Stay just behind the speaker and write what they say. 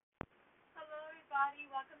everybody.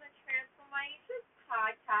 Welcome to Transformation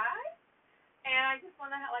Podcast. And I just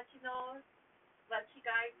want to let you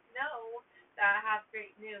guys know that I have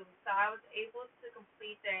great news. So I was able to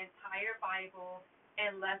complete the entire Bible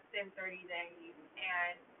in less than 30 days.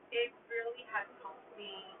 And it really has helped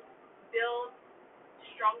me build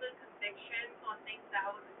stronger convictions on things that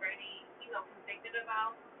I was already, convicted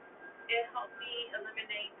about. It helped me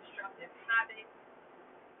eliminate destructive habits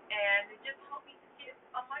and it just helped me to get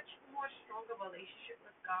a much more stronger relationship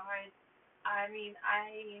with God. I mean,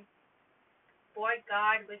 I brought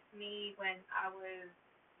God with me when I was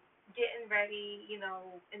getting ready,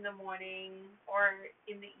 in the morning or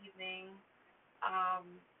in the evening, um,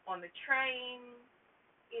 on the train,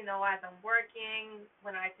 as I'm working,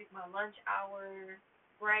 when I take my lunch hour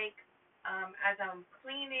break, as I'm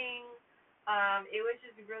cleaning. It was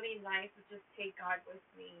just really nice to just take God with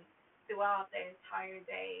me throughout the entire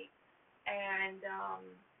day. And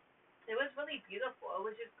it was really beautiful. It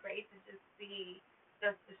was just great to just see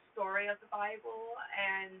the story of the Bible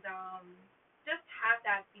and just have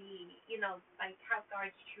that be, like have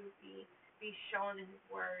God's truth be shown in His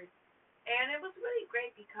Word. And it was really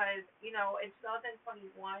great because, in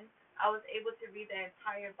 2021, I was able to read the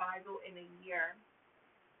entire Bible in a year.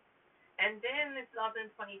 And then in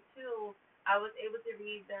 2022, I was able to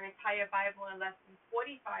read the entire Bible in less than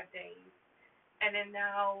 45 days. And then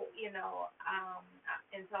now, in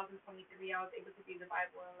 2023, I was able to read the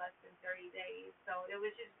Bible in less than 30 days. So it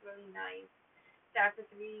was just really nice that for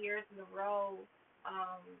 3 years in a row,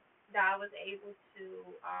 um, that I was able to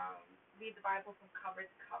read the Bible from cover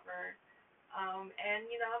to cover. And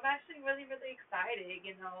I'm actually really, really excited,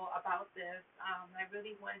 about this. I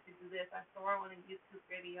really wanted to do this. I saw it on a YouTube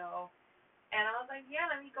video, and I was like, yeah,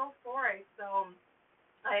 let me go for it. So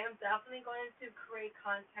I am definitely going to create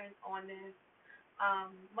content on this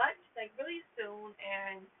much like really soon,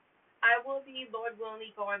 and I will be, Lord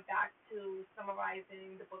willing, going back to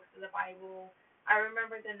summarizing the books of the Bible. I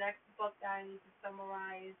remember the next book that I need to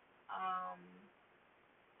summarize um,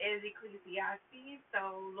 is Ecclesiastes,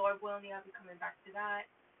 so Lord willing, I'll be coming back to that.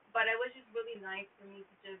 But it was just really nice for me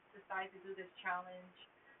to just decide to do this challenge.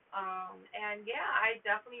 And yeah, I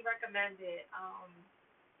definitely recommend it.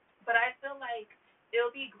 But I feel like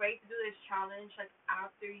it'll be great to do this challenge like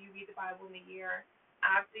after you read the Bible in a year,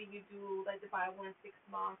 after you do like the Bible in 6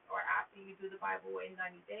 months, or after you do the Bible in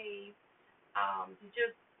 90 days. To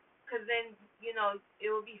just because then it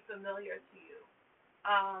will be familiar to you.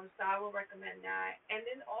 So I will recommend that. And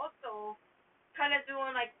then also kind of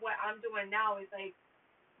doing like what I'm doing now is like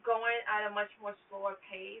going at a much more slower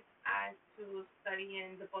pace as to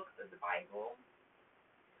studying the books of the Bible.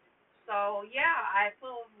 So yeah, I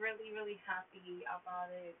feel really, really happy about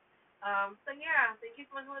it. So yeah, thank you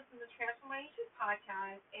so much for listening to the Transformation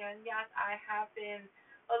Podcast. And yes, I have been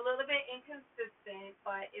a little bit inconsistent,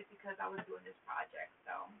 but it's because I was doing this project.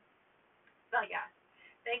 So yeah,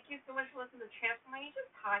 thank you so much for listening to the Transformation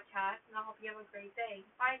Podcast, and I hope you have a great day.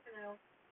 Bye for now.